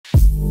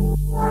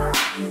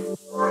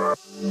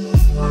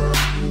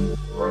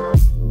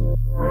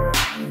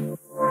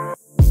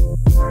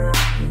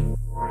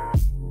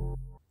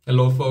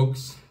Hello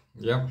folks,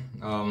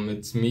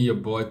 it's me, your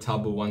boy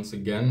Tabo once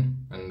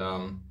again,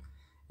 and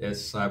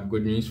yes, I have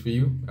good news for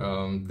you.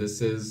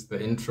 This is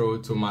the intro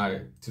to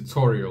my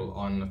tutorial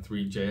on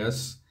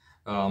Three.js.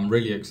 I'm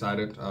really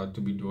excited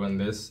to be doing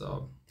this.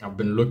 I've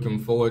been looking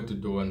forward to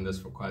doing this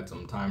for quite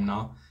some time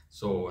now,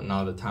 so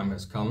now the time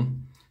has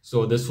come.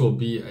 So this will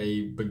be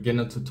a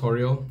beginner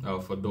tutorial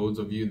for those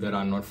of you that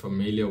are not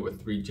familiar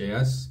with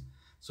Three.js.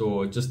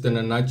 So just in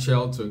a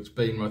nutshell, to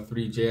explain what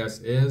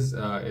Three.js is,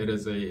 it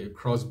is a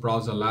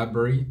cross-browser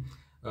library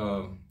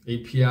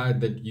API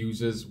that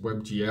uses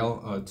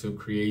webgl to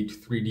create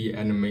 3D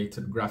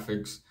animated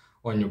graphics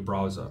on your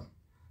browser.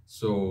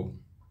 So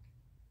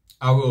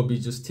I will be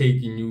just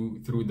taking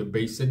you through the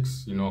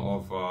basics,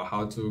 of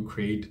how to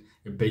create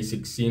a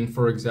basic scene,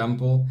 for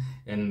example,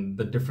 and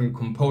the different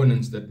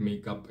components that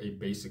make up a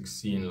basic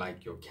scene,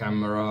 like your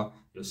camera,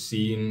 your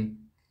scene,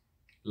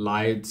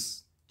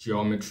 lights,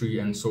 geometry,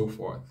 and so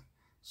forth.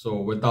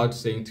 So without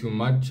saying too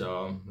much,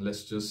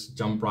 let's just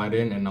jump right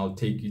in and I'll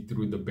take you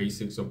through the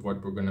basics of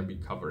what we're going to be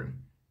covering.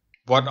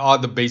 What are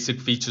the basic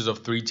features of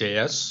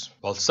Three.js?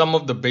 Well, some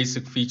of the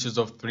basic features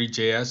of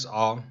Three.js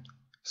are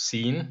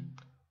scene,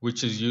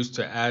 which is used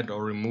to add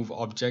or remove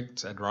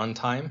objects at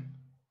runtime.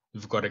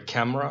 We've got a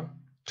camera,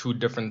 two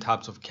different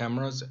types of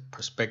cameras,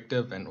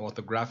 perspective and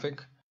orthographic.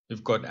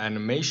 We've got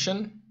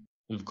animation,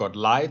 we've got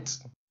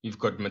lights, we've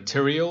got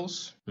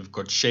materials, we've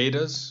got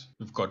shaders,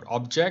 we've got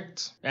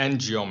objects, and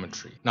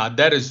geometry. Now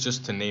that is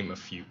just to name a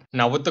few.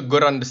 Now with a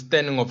good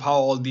understanding of how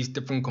all these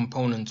different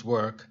components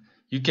work,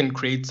 you can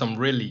create some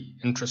really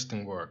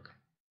interesting work.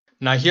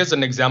 Now here's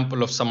an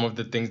example of some of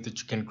the things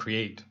that you can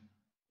create.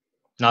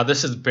 Now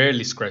this is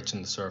barely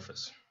scratching the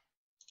surface.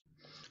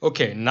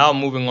 Okay, now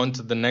moving on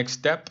to the next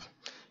step.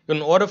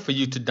 In order for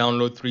you to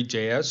download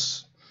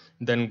Three.js,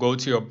 then go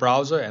to your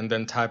browser and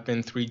then type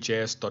in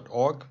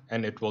threejs.org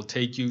and it will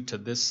take you to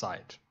this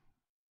site.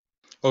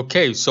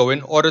 Okay, so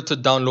in order to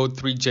download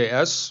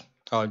Three.js,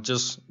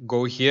 just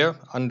go here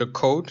under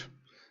code,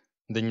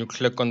 then you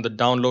click on the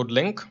download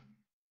link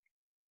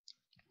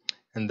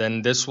and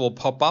then this will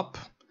pop up.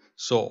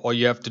 So all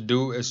you have to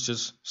do is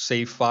just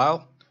save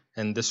file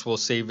and this will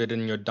save it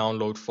in your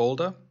download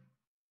folder.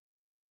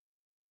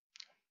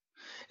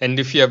 And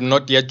if you have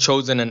not yet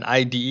chosen an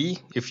IDE,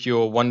 if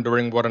you're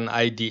wondering what an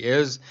IDE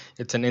is,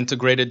 it's an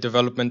integrated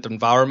development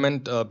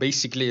environment.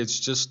 Basically, it's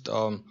just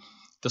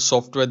the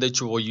software that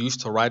you will use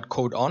to write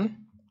code on.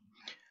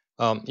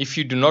 If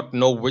you do not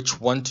know which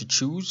one to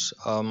choose,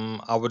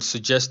 I would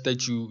suggest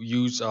that you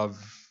use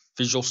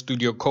Visual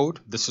Studio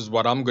Code. This is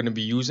what I'm going to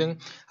be using.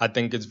 I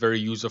think it's very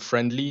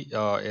user-friendly.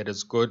 It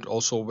is good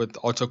also with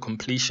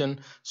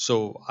auto-completion.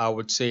 So I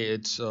would say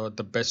it's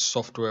the best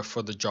software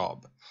for the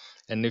job.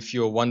 And if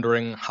you're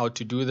wondering how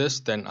to do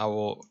this, then I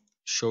will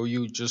show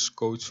you. Just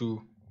go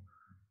to,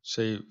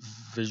 say,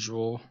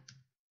 Visual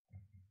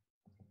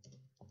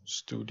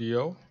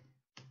Studio.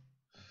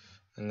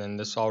 And then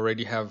this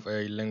already have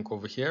a link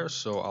over here,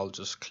 so I'll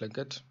just click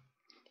it.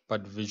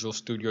 But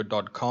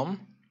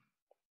visualstudio.com.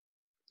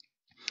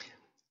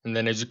 And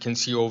then as you can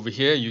see over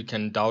here, you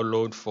can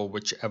download for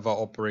whichever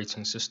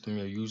operating system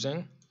you're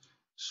using.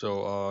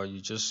 So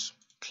you just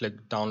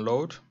click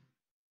download.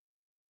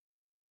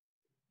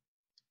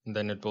 And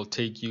then it will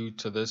take you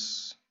to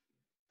this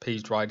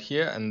page right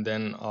here, and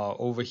then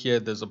over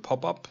here there's a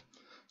pop-up.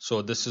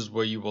 So this is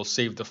where you will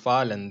save the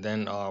file, and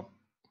then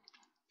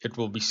it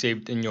will be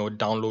saved in your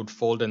download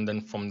folder, and then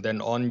from then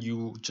on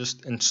you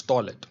just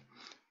install it.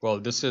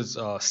 Well, this is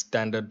a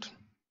standard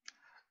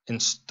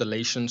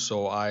installation,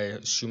 so I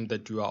assume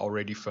that you are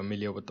already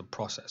familiar with the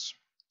process,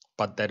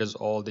 but that is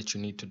all that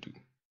you need to do.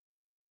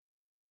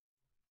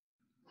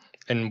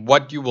 And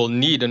what you will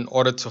need in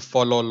order to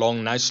follow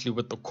along nicely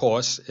with the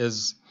course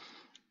is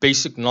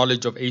basic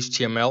knowledge of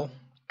HTML,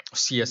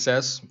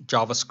 CSS,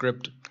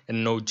 JavaScript,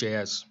 and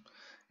Node.js.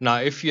 Now,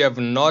 if you have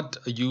not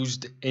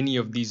used any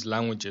of these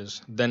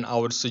languages, then I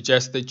would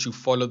suggest that you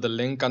follow the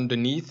link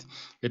underneath.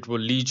 It will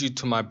lead you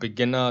to my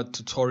beginner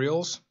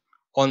tutorials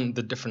on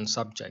the different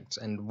subjects.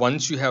 And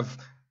once you have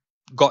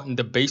gotten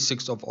the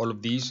basics of all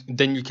of these,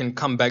 then you can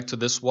come back to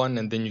this one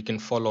and then you can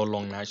follow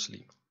along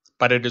nicely.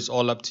 But it is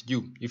all up to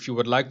you. If you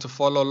would like to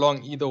follow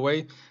along either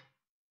way,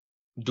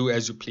 do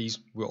as you please.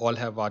 We all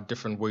have our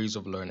different ways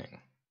of learning.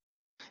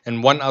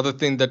 And one other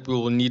thing that we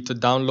will need to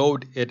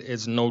download, it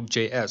is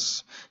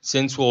Node.js.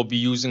 Since we'll be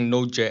using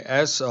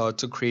Node.js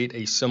to create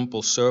a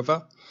simple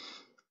server,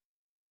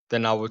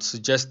 then I would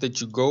suggest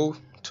that you go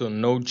to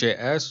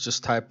Node.js,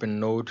 just type in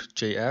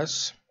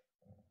Node.js,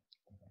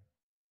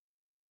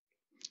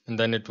 and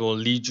then it will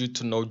lead you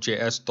to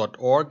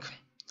nodejs.org.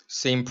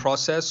 Same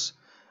process.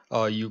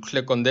 You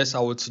click on this.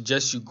 I would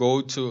suggest you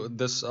go to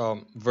this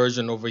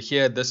version over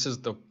here. This is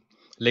the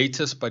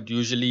latest, but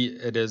usually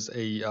it is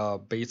a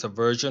beta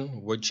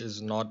version, which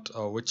is not,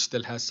 which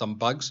still has some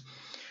bugs.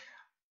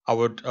 I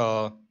would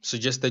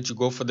suggest that you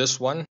go for this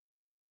one,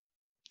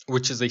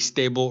 which is a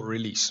stable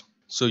release.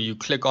 So you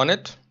click on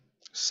it,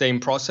 Same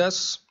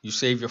process, you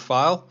save your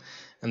file,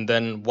 and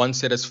then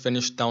once it has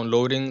finished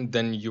downloading,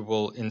 then you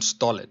will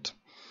install it.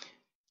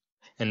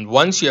 And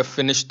once you have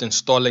finished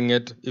installing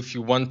it, if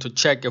you want to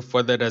check if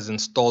whether it has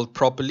installed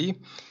properly,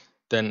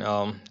 then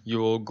you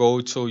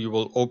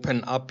will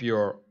open up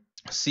your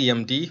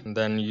CMD, and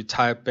then you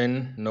type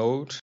in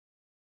node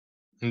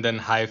and then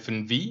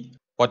 -v.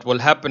 What will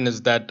happen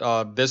is that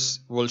this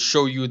will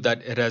show you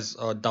that it has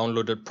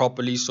downloaded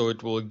properly, so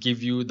it will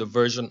give you the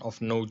version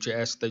of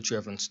Node.js that you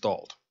have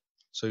installed.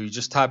 So you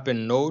just type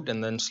in node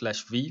and then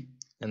 /v,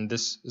 and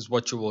this is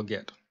what you will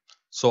get.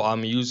 So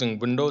I'm using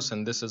Windows,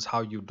 and this is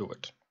how you do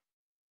it.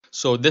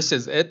 So this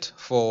is it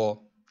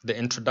for the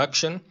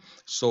introduction.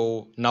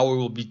 So now we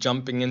will be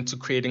jumping into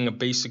creating a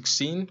basic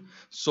scene.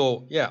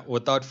 So yeah,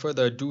 without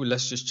further ado,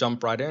 let's just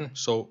jump right in.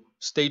 So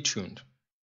stay tuned.